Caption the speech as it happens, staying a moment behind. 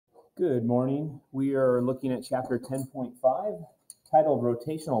Good morning. We are looking at chapter 10.5 titled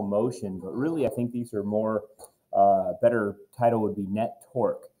Rotational Motion, but really I think these are more, better title would be net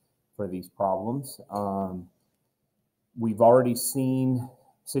torque for these problems. We've already seen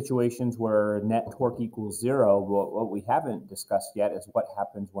situations where net torque equals zero, but what we haven't discussed yet is what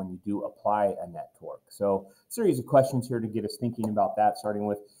happens when you do apply a net torque. So a series of questions here to get us thinking about that, starting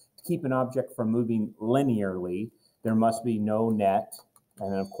with to keep an object from moving linearly, there must be no net.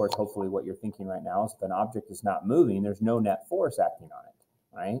 And then, of course, hopefully what you're thinking right now is if an object is not moving, there's no net force acting on it,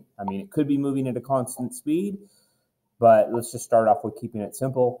 right? I mean, it could be moving at a constant speed, but let's just start off with keeping it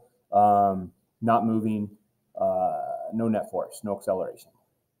simple. Not moving, no net force, no acceleration,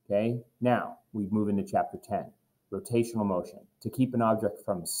 okay? Now, we move into chapter 10, rotational motion. To keep an object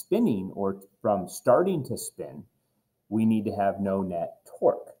from spinning or from starting to spin, we need to have no net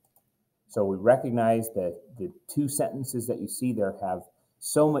torque. So we recognize that the two sentences that you see there have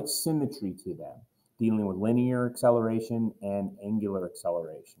so much symmetry to them, dealing with linear acceleration and angular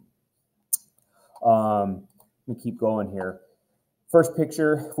acceleration. Let me keep going here. First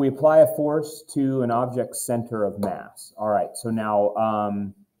picture, if we apply a force to an object's center of mass. All right, so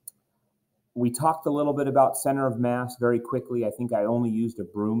now we talked a little bit about center of mass very quickly. I think I only used a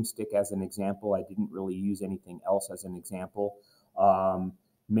broomstick as an example. I didn't really use anything else as an example.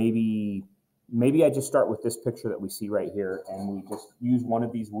 Maybe I just start with this picture that we see right here, and we just use one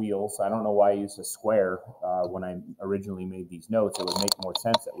of these wheels. I don't know why I used a square when I originally made these notes. It would make more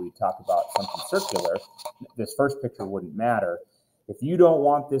sense that we talk about something circular. This first picture wouldn't matter. If you don't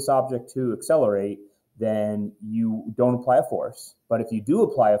want this object to accelerate, then you don't apply a force. But if you do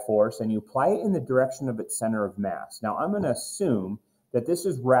apply a force and you apply it in the direction of its center of mass. Now, I'm going to assume that this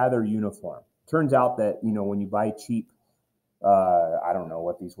is rather uniform. Turns out that, you know, when you buy cheap I don't know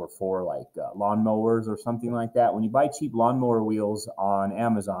what these were for, like lawnmowers or something like that. When you buy cheap lawnmower wheels on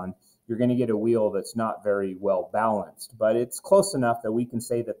Amazon, you're going to get a wheel that's not very well balanced, but it's close enough that we can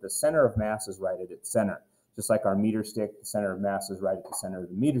say that the center of mass is right at its center. Just like our meter stick, the center of mass is right at the center of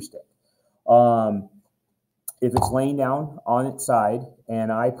the meter stick. If it's laying down on its side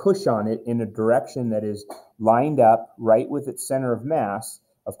and I push on it in a direction that is lined up right with its center of mass,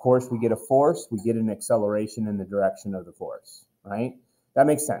 of course, we get a force, we get an acceleration in the direction of the force, right? That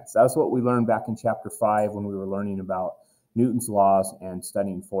makes sense. That's what we learned back in chapter 5 when we were learning about Newton's laws and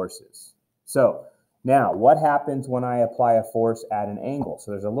studying forces. So now, what happens when I apply a force at an angle? So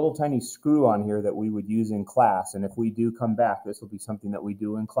there's a little tiny screw on here that we would use in class, and if we do come back, this will be something that we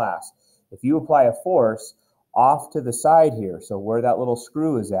do in class. If you apply a force off to the side here, so where that little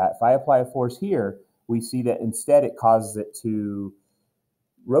screw is at, if I apply a force here, we see that instead it causes it to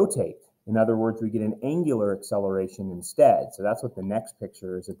rotate. In other words, we get an angular acceleration instead. So that's what the next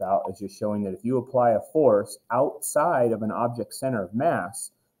picture is about, is just showing that if you apply a force outside of an object's center of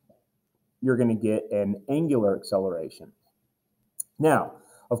mass, you're going to get an angular acceleration. Now,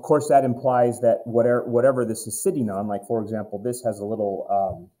 of course, that implies that whatever this is sitting on, like for example, this has a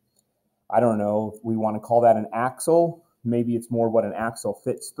little, I don't know if we want to call that an axle. Maybe it's more what an axle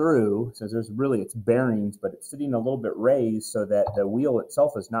fits through. So there's really its bearings, but it's sitting a little bit raised so that the wheel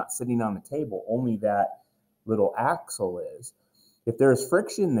itself is not sitting on the table, only that little axle is. If there's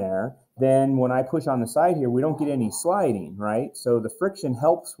friction there, then when I push on the side here, we don't get any sliding, right? So the friction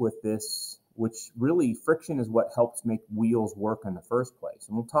helps with this, which really friction is what helps make wheels work in the first place.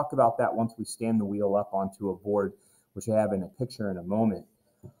 And we'll talk about that once we stand the wheel up onto a board, which I have in a picture in a moment.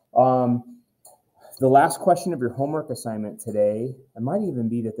 The last question of your homework assignment today, it might even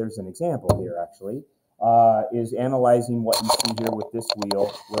be that there's an example here actually, is analyzing what you see here with this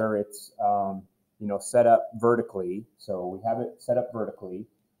wheel where it's you know, set up vertically. So we have it set up vertically,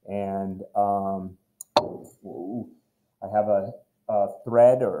 and I have a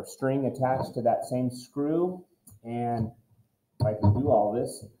thread or a string attached to that same screw, and if I can do all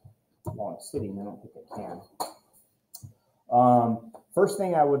this while I'm sitting, I don't think I can. First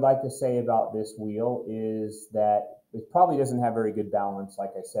thing I would like to say about this wheel is that it probably doesn't have very good balance,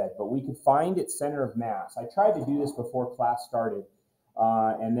 like I said, but we could find its center of mass. I tried to do this before class started,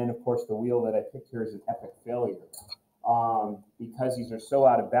 and then of course the wheel that I picked here is an epic failure because these are so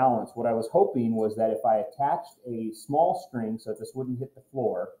out of balance. What I was hoping was that if I attached a small string so that this wouldn't hit the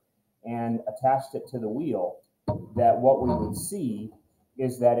floor and attached it to the wheel, that what we would see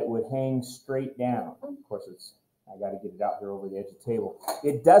is that it would hang straight down. Of course, I got to get it out here over the edge of the table.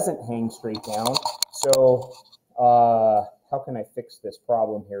 It doesn't hang straight down. So how can I fix this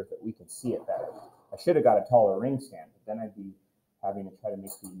problem here that we can see it better? I should have got a taller ring stand, but then I'd be having to try to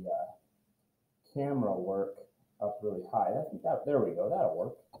make the camera work up really high. There we go. That'll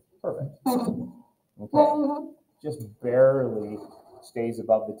work. Perfect. Okay. Just barely stays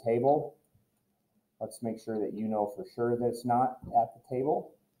above the table. Let's make sure that you know for sure that it's not at the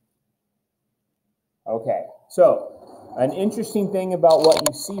table. Okay, so an interesting thing about what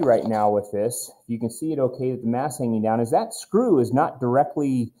you see right now with this, you can see it okay with the mass hanging down, is that screw is not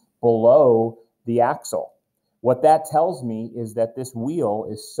directly below the axle. What that tells me is that this wheel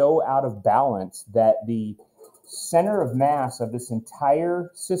is so out of balance that the center of mass of this entire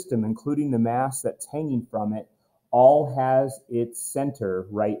system, including the mass that's hanging from it, all has its center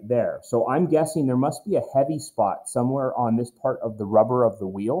right there. So I'm guessing there must be a heavy spot somewhere on this part of the rubber of the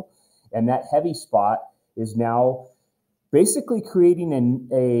wheel, and that heavy spot is now basically creating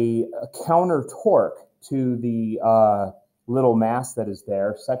a counter torque to the little mass that is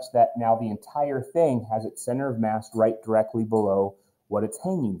there, such that now the entire thing has its center of mass right directly below what it's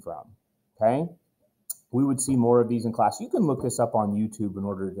hanging from. Okay? We would see more of these in class. You can look this up on YouTube in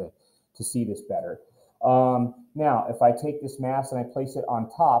order to see this better. Now, if I take this mass and I place it on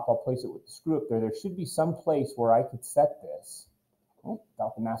top, I'll place it with the screw up there. There should be some place where I could set this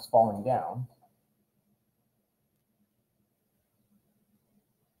without the mass falling down,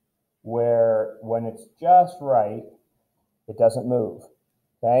 where when it's just right, it doesn't move.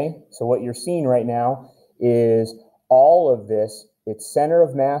 Okay? So what you're seeing right now is all of this, its center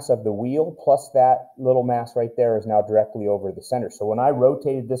of mass of the wheel plus that little mass right there is now directly over the center. So when I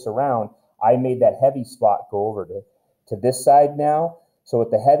rotated this around, I made that heavy spot go over to this side now. So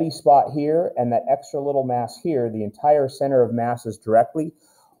with the heavy spot here and that extra little mass here, the entire center of mass is directly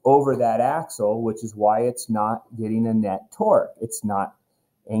over that axle, which is why it's not getting a net torque. It's not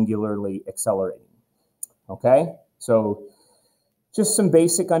angularly accelerating. Okay? So just some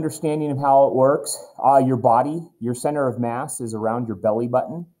basic understanding of how it works. Your body, your center of mass is around your belly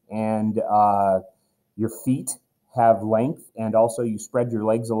button, and your feet have length, and also you spread your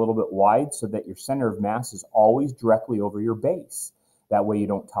legs a little bit wide so that your center of mass is always directly over your base. That way you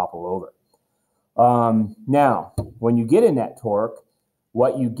don't topple over. Now, when you get a net torque,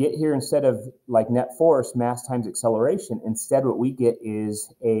 what you get here, instead of like net force, mass times acceleration, instead what we get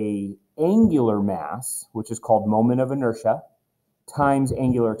is a angular mass, which is called moment of inertia, times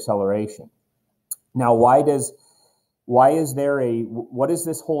angular acceleration. Now, what is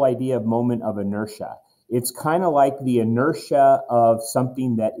this whole idea of moment of inertia? It's kind of like the inertia of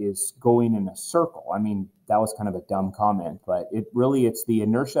something that is going in a circle. I mean, that was kind of a dumb comment, but it's the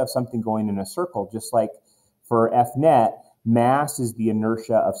inertia of something going in a circle, just like for Fnet, mass is the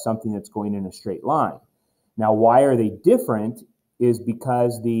inertia of something that's going in a straight line. Now, why are they different is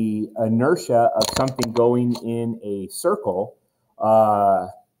because the inertia of something going in a circle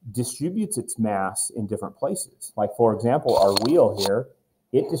distributes its mass in different places. Like, for example, our wheel here,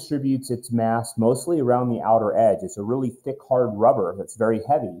 it distributes its mass mostly around the outer edge. It's a really thick, hard rubber that's very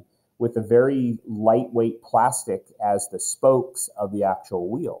heavy with a very lightweight plastic as the spokes of the actual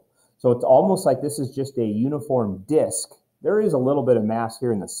wheel. So it's almost like this is just a uniform disc. There is a little bit of mass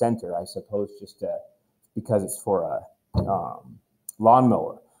here in the center, I suppose, just because it's for a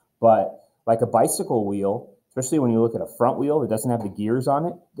lawnmower. But like a bicycle wheel, especially when you look at a front wheel that doesn't have the gears on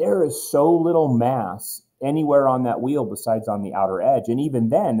it, there is so little mass anywhere on that wheel besides on the outer edge. And even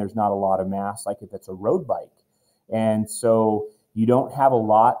then, there's not a lot of mass like if it's a road bike. And so you don't have a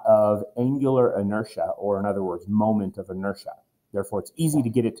lot of angular inertia, or in other words, moment of inertia. Therefore, it's easy to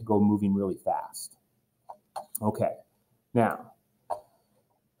get it to go moving really fast. Okay, now,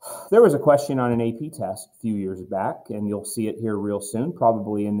 there was a question on an AP test a few years back, and you'll see it here real soon,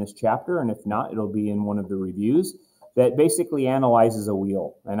 probably in this chapter, and if not, it'll be in one of the reviews, that basically analyzes a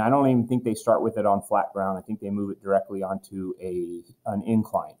wheel. And I don't even think they start with it on flat ground. I think they move it directly onto an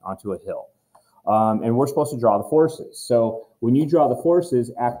incline, onto a hill. And we're supposed to draw the forces. So when you draw the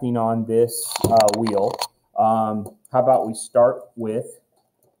forces acting on this wheel, how about we start with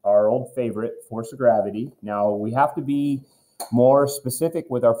our old favorite, force of gravity. Now, we have to be more specific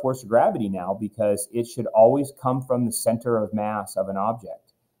with our force of gravity now, because it should always come from the center of mass of an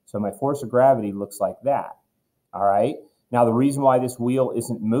object. So my force of gravity looks like that. All right. Now, the reason why this wheel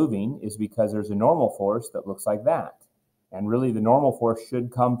isn't moving is because there's a normal force that looks like that. And really, the normal force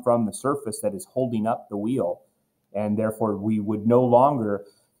should come from the surface that is holding up the wheel. And therefore, we would no longer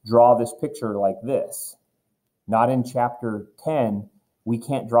draw this picture like this. Not in chapter 10, we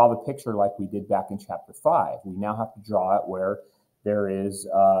can't draw the picture like we did back in chapter 5. We now have to draw it where there is,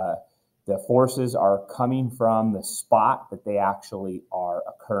 the forces are coming from the spot that they actually are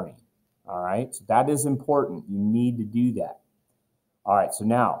occurring. All right, so that is important. You need to do that. All right, so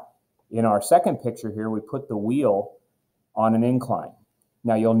now in our second picture here, we put the wheel on an incline.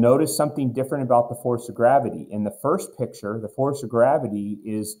 Now you'll notice something different about the force of gravity. In the first picture, the force of gravity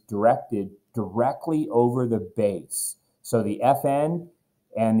is directed directly over the base. So the Fn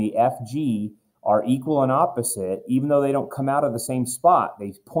and the Fg are equal and opposite. Even though they don't come out of the same spot,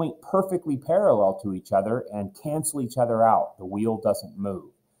 they point perfectly parallel to each other and cancel each other out. The wheel doesn't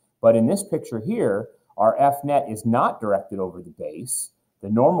move. But in this picture here, our F net is not directed over the base. The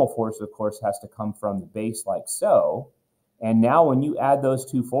normal force, of course, has to come from the base like so. And now when you add those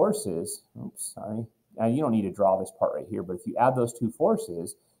two forces, oops, sorry. Now you don't need to draw this part right here, but if you add those two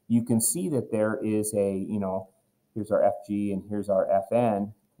forces, you can see that there is a, you know, here's our Fg and here's our Fn.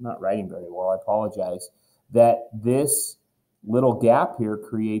 I'm not writing very well, I apologize. That this little gap here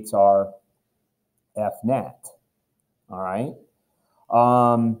creates our F net. All right.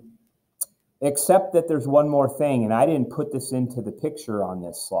 Except that there's one more thing, and I didn't put this into the picture on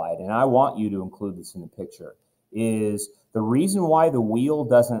this slide, and I want you to include this in the picture, is the reason why the wheel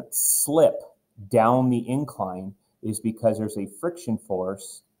doesn't slip down the incline is because there's a friction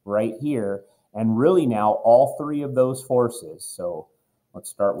force right here, and really now all three of those forces, so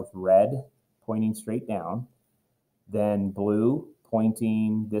let's start with red pointing straight down, then blue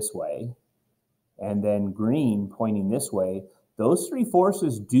pointing this way, and then green pointing this way. Those three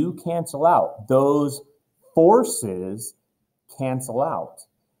forces do cancel out. Those forces cancel out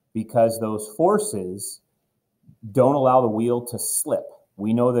because those forces don't allow the wheel to slip.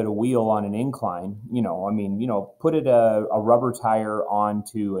 We know that a wheel on an incline, put a rubber tire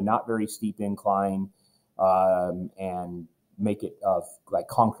onto a not very steep incline and make it of like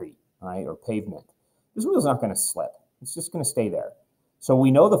concrete, right, or pavement. This wheel's not going to slip. It's just going to stay there. So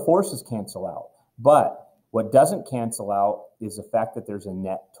we know the forces cancel out, but what doesn't cancel out is the fact that there's a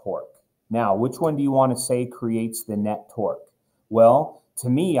net torque. Now, which one do you want to say creates the net torque? Well, to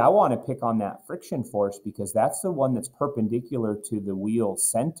me, I want to pick on that friction force because that's the one that's perpendicular to the wheel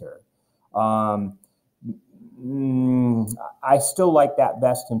center. I still like that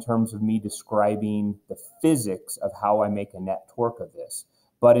best in terms of me describing the physics of how I make a net torque of this.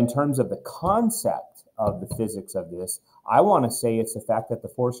 But in terms of the concept of the physics of this, I want to say it's the fact that the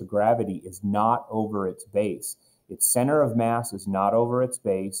force of gravity is not over its base. Its center of mass is not over its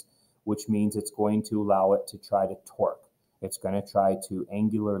base, which means it's going to allow it to try to torque. It's going to try to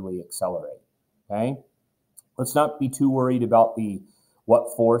angularly accelerate, okay? Let's not be too worried about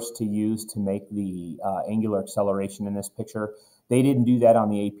what force to use to make the angular acceleration in this picture. They didn't do that on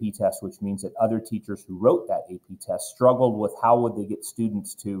the AP test, which means that other teachers who wrote that AP test struggled with how would they get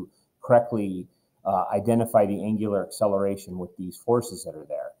students to correctly identify the angular acceleration with these forces that are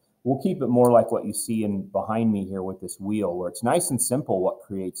there. We'll keep it more like what you see behind me here with this wheel, where it's nice and simple what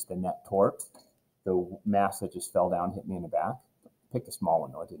creates the net torque. The mass that just fell down hit me in the back. Picked a small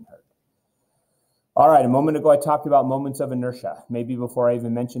one though, it didn't hurt. All right, a moment ago I talked about moments of inertia. Maybe before I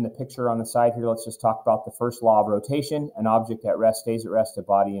even mention the picture on the side here, let's just talk about the first law of rotation. An object at rest stays at rest. A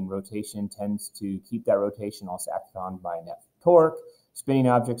body in rotation tends to keep that rotation, also acted on by a net torque. Spinning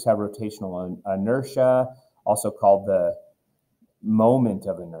objects have rotational inertia, also called the moment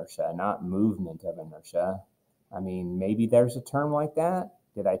of inertia, not movement of inertia. I mean, maybe there's a term like that.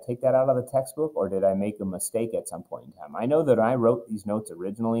 Did I take that out of the textbook or did I make a mistake at some point in time? I know that when I wrote these notes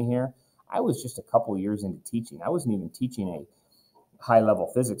originally here, I was just a couple years into teaching. I wasn't even teaching a high-level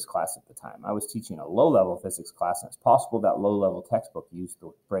physics class at the time. I was teaching a low-level physics class, and it's possible that low-level textbook used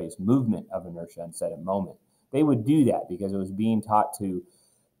the phrase movement of inertia instead of moment. They would do that because it was being taught to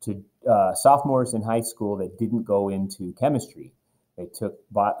sophomores in high school that didn't go into chemistry. They took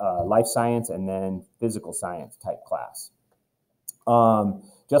life science and then physical science type class.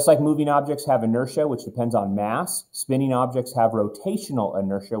 Just like moving objects have inertia, which depends on mass, spinning objects have rotational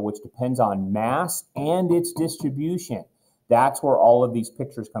inertia, which depends on mass and its distribution. That's where all of these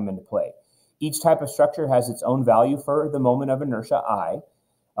pictures come into play. Each type of structure has its own value for the moment of inertia, I.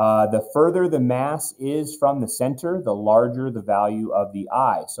 The further the mass is from the center, the larger the value of the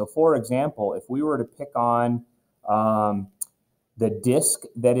I. So for example, if we were to pick on the disk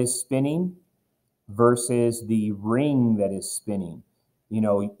that is spinning versus the ring that is spinning, you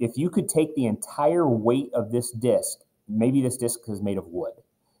know, if you could take the entire weight of this disk, maybe this disk is made of wood,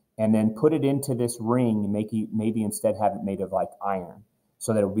 and then put it into this ring, maybe instead have it made of like iron,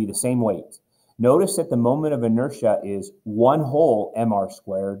 so that it would be the same weight. Notice that the moment of inertia is 1/2 mr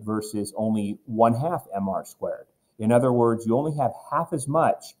squared versus only 1/2 mr squared. In other words, you only have half as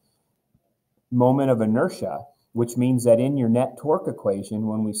much moment of inertia, which means that in your net torque equation,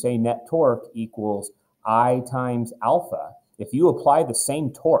 when we say net torque equals I times alpha, if you apply the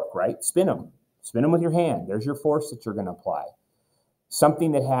same torque, right, spin them with your hand, there's your force that you're going to apply.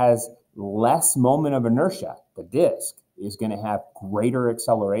 Something that has less moment of inertia, the disk, is going to have greater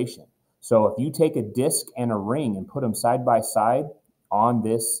acceleration. So if you take a disk and a ring and put them side by side on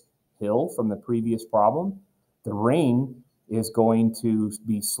this hill from the previous problem, The ring is going to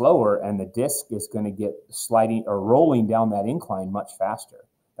be slower, and the disc is going to get sliding or rolling down that incline much faster.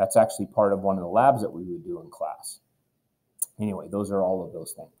 That's actually part of one of the labs that we would do in class. Anyway, those are all of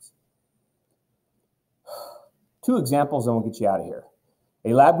those things. 2 examples, and we'll get you out of here.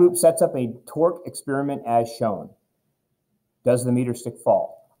 A lab group sets up a torque experiment as shown. Does the meter stick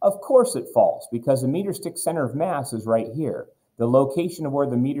fall? Of course it falls, because the meter stick center of mass is right here. The location of where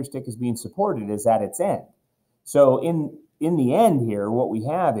the meter stick is being supported is at its end. So in the end here, what we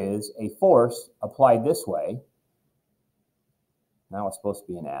have is a force applied this way. Now it's supposed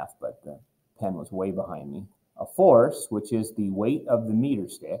to be an F, but the pen was way behind me. A force, which is the weight of the meter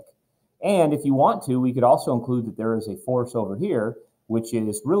stick. And if you want to, we could also include that there is a force over here, which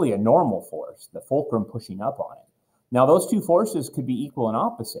is really a normal force, the fulcrum pushing up on it. Now, those 2 forces could be equal and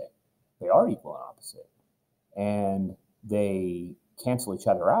opposite. They are equal and opposite. And they cancel each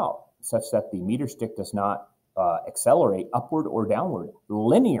other out, such that the meter stick does not accelerate upward or downward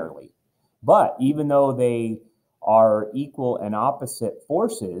linearly. But even though they are equal and opposite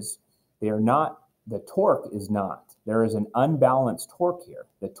forces, they are not, the torque is not. There is an unbalanced torque here.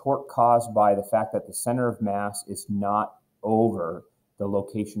 The torque caused by the fact that the center of mass is not over the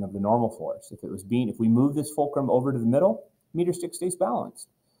location of the normal force. If we move this fulcrum over to the middle, meter stick stays balanced.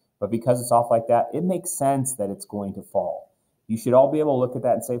 But because it's off like that, it makes sense that it's going to fall. You should all be able to look at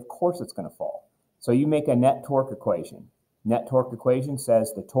that and say, of course it's going to fall. So you make a net torque equation. Net torque equation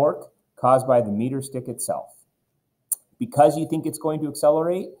says the torque caused by the meter stick itself. Because you think it's going to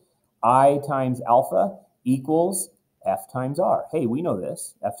accelerate, I times alpha equals F times R. Hey, we know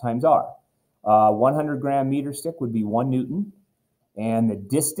this, F times R. 100-gram meter stick would be 1 Newton. And the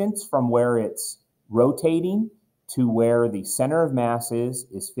distance from where it's rotating to where the center of mass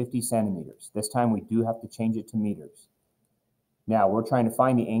is 50 centimeters. This time we do have to change it to meters. Now we're trying to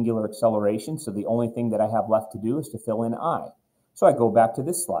find the angular acceleration, so the only thing that I have left to do is to fill in I. So I go back to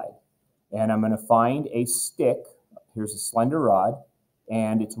this slide, and I'm going to find a stick. Here's a slender rod,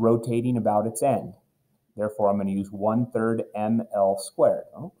 and it's rotating about its end. Therefore, I'm going to use 1/3 ml squared.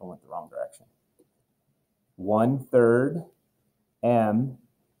 Oh, I went the wrong direction. 1/3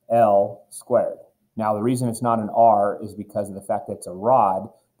 ml squared. Now, the reason it's not an R is because of the fact that it's a rod.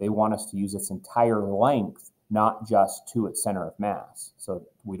 They want us to use its entire length, not just to its center of mass. So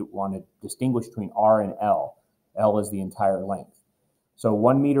we want to distinguish between R and L. L is the entire length. So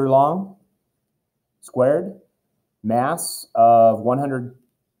 1 meter long squared, mass of 100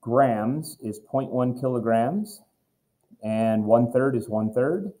 grams is 0.1 kilograms, and 1/3 is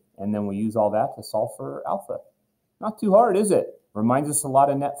 1/3, and then we use all that to solve for alpha. Not too hard, is it? Reminds us a lot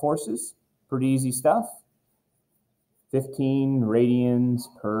of net forces. Pretty easy stuff. 15 radians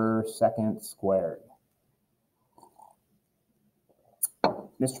per second squared.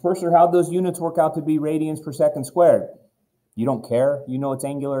 Mr. Purser, how'd those units work out to be radians per second squared? You don't care. You know it's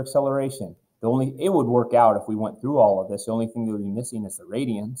angular acceleration. It would work out if we went through all of this. The only thing that would be missing is the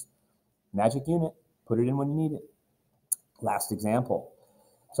radians. Magic unit. Put it in when you need it. Last example.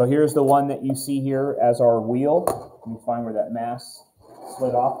 So here's the one that you see here as our wheel. Let me find where that mass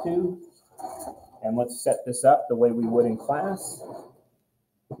slid off to. And let's set this up the way we would in class.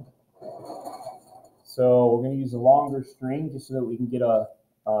 So we're going to use a longer string just so that we can get a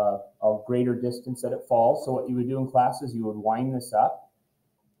greater distance that it falls. So what you would do in class is you would wind this up.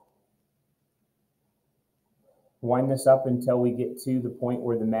 Wind this up until we get to the point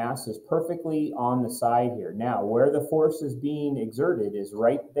where the mass is perfectly on the side here. Now, where the force is being exerted is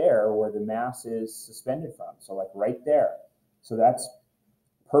right there where the mass is suspended from. So like right there. So that's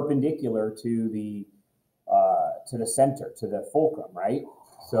perpendicular to the center, to the fulcrum, right?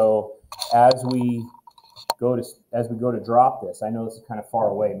 So as we go to drop this, I know this is kind of far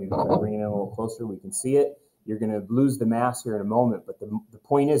away. Maybe if I bring it in a little closer, we can see it. You're going to lose the mass here in a moment. But the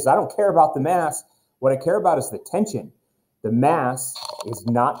point is, I don't care about the mass. What I care about is the tension. The mass is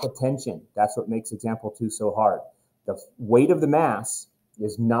not the tension. That's what makes example 2 so hard. The weight of the mass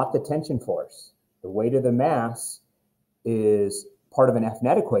is not the tension force. The weight of the mass is part of an F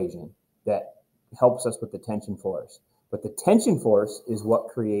net equation that helps us with the tension force. But the tension force is what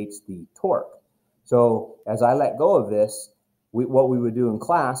creates the torque. So as I let go of this, what we would do in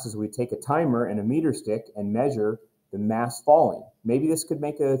class is we'd take a timer and a meter stick and measure the mass falling. Maybe this could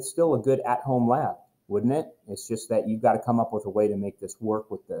make still a good at-home lab, wouldn't it? It's just that you've got to come up with a way to make this work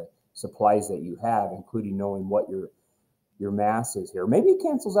with the supplies that you have, including knowing what your mass is here. Maybe it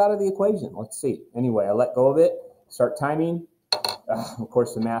cancels out of the equation. Let's see. Anyway, I let go of it, start timing. Of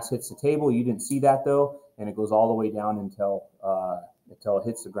course, the mass hits the table. You didn't see that though, and it goes all the way down until it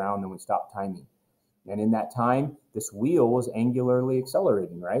hits the ground, and we stop timing. And in that time, this wheel was angularly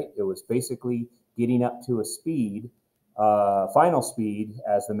accelerating, right? It was basically getting up to a speed, final speed,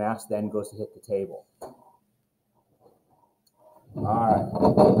 as the mass then goes to hit the table. All right.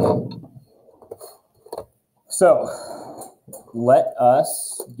 So let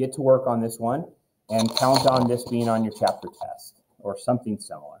us get to work on this one and count on this being on your chapter test or something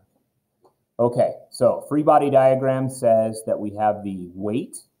similar. Okay, so free body diagram says that we have the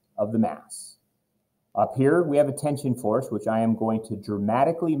weight of the mass. Up here, we have a tension force, which I am going to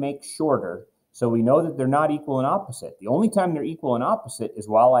dramatically make shorter so we know that they're not equal and opposite. The only time they're equal and opposite is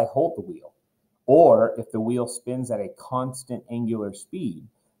while I hold the wheel. Or if the wheel spins at a constant angular speed,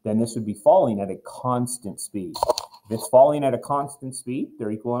 then this would be falling at a constant speed. If it's falling at a constant speed,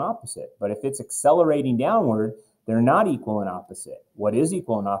 they're equal and opposite. But if it's accelerating downward, they're not equal and opposite. What is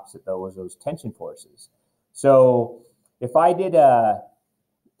equal and opposite, though, is those tension forces. So if I did a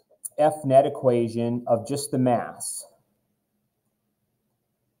F net equation of just the mass,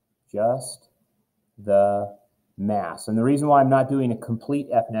 just the mass. And the reason why I'm not doing a complete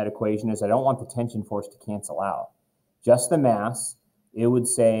F net equation is I don't want the tension force to cancel out. Just the mass, it would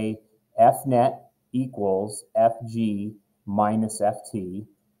say F net equals Fg minus Ft.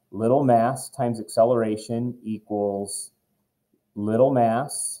 Little mass times acceleration equals little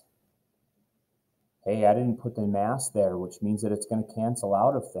mass. Hey, I didn't put the mass there, which means that it's going to cancel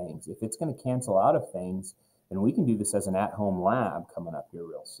out of things. If it's going to cancel out of things, then we can do this as an at-home lab coming up here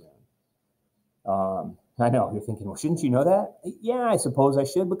real soon. I know, you're thinking, well, shouldn't you know that? Yeah, I suppose I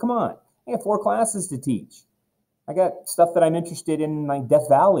should, but come on. I got 4 classes to teach. I got stuff that I'm interested in like Death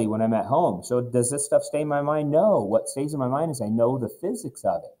Valley when I'm at home. So does this stuff stay in my mind? No. What stays in my mind is I know the physics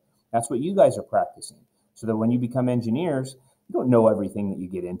of it. That's what you guys are practicing. So that when you become engineers, you don't know everything that you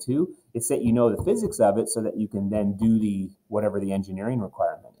get into. It's that you know the physics of it so that you can then do the whatever the engineering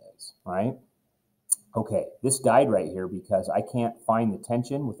requirement is, right? Okay, this died right here because I can't find the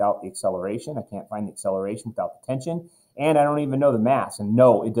tension without the acceleration. I can't find the acceleration without the tension. And I don't even know the mass. And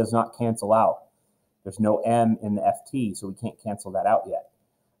no, it does not cancel out. There's no M in the FT, so we can't cancel that out yet.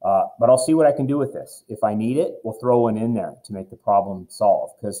 But I'll see what I can do with this. If I need it, we'll throw one in there to make the problem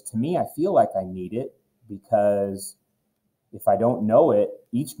solve. Because to me, I feel like I need it because if I don't know it,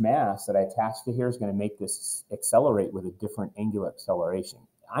 each mass that I attach to here is going to make this accelerate with a different angular acceleration.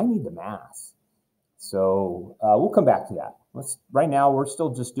 I need the mass. So we'll come back to that. Right now, we're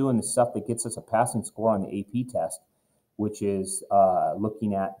still just doing the stuff that gets us a passing score on the AP test, which is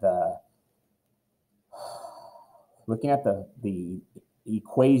looking at the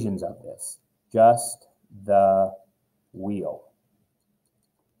equations of this, just the wheel.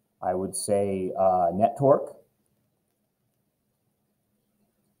 I would say net torque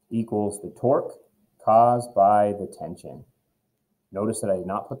equals the torque caused by the tension. Notice that I did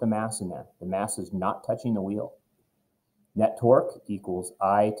not put the mass in there. The mass is not touching the wheel. Net torque equals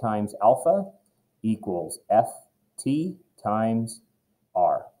I times alpha equals Ft times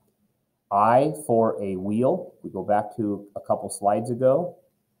R. I for a wheel, we go back to a couple slides ago.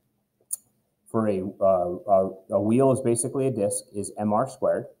 For a wheel is basically a disc, is mr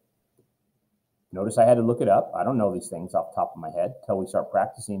squared. Notice I had to look it up. I don't know these things off the top of my head until we start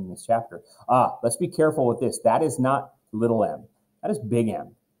practicing in this chapter. Let's be careful with this. That is not little m. That is big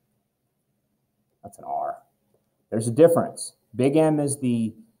M. That's an R. There's a difference. Big M is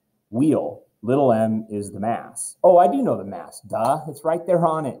the wheel. Little m is the mass. Oh, I do know the mass. Duh, it's right there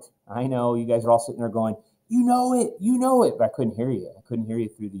on it. I know you guys are all sitting there going, you know it, but I couldn't hear you. I couldn't hear you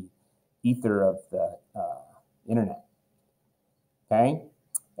through the ether of the internet. Okay?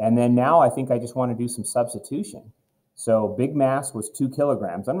 And then now I think I just want to do some substitution. So big mass was 2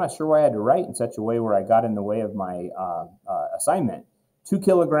 kilograms. I'm not sure why I had to write in such a way where I got in the way of my assignment. 2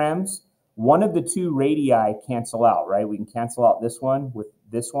 kilograms. One of the 2 radii cancel out, right? We can cancel out this one with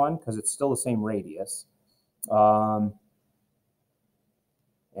this one because it's still the same radius.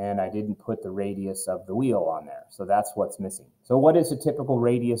 And I didn't put the radius of the wheel on there. So that's what's missing. So what is a typical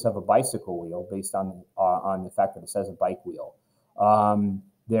radius of a bicycle wheel based on the fact that it says a bike wheel?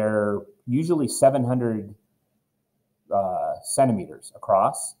 They're usually 700 centimeters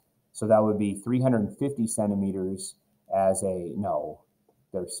across. So that would be 350 centimeters as a, no,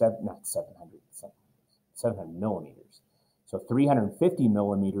 they're not 700 millimeters. So 350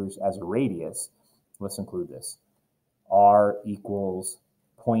 millimeters as a radius. Let's include this. R equals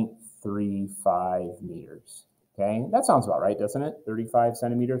 0.35 meters. Okay, that sounds about right, doesn't it? 35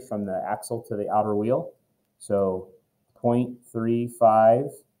 centimeters from the axle to the outer wheel. So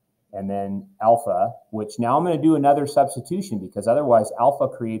 0.35 and then alpha, which now I'm going to do another substitution because otherwise alpha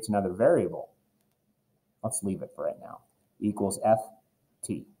creates another variable. Let's leave it for right now. Equals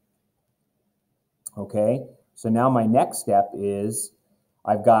Ft. Okay, so now my next step is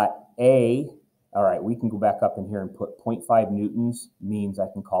I've got A All right, we can go back up in here and put 0.5 newtons, means I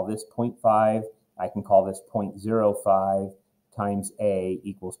can call this 0.5, I can call this 0.05 times A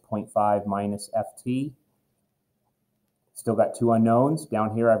equals 0.5 minus FT. Still got two unknowns.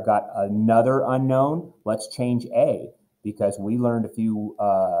 Down here I've got another unknown. Let's change A, because we learned a few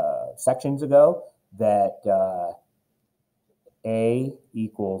sections ago that A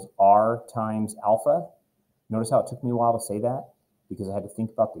equals R times alpha. Notice how it took me a while to say that? Because I had to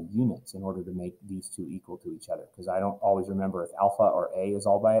think about the units in order to make these two equal to each other, because I don't always remember if alpha or A is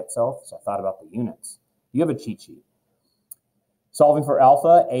all by itself, so I thought about the units. You have a cheat sheet. Solving for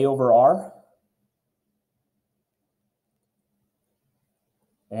alpha, A over R.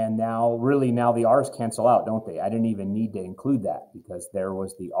 And now, really, now the R's cancel out, don't they? I didn't even need to include that because there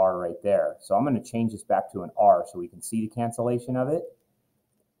was the R right there. So I'm going to change this back to an R so we can see the cancellation of it.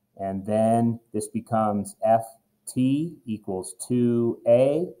 And then this becomes FT equals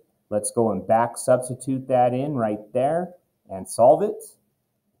 2A. Let's go and back substitute that in right there and solve it.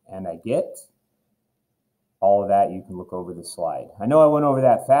 And I get all of that. You can look over the slide. I know I went over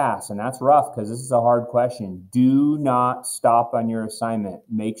that fast, and that's rough because this is a hard question. Do not stop on your assignment.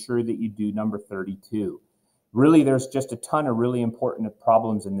 Make sure that you do number 32. Really, there's just a ton of really important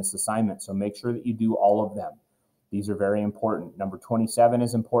problems in this assignment, so make sure that you do all of them. These are very important. Number 27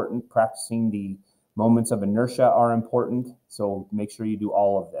 is important. Practicing the moments of inertia are important, so make sure you do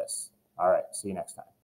all of this. All right, see you next time.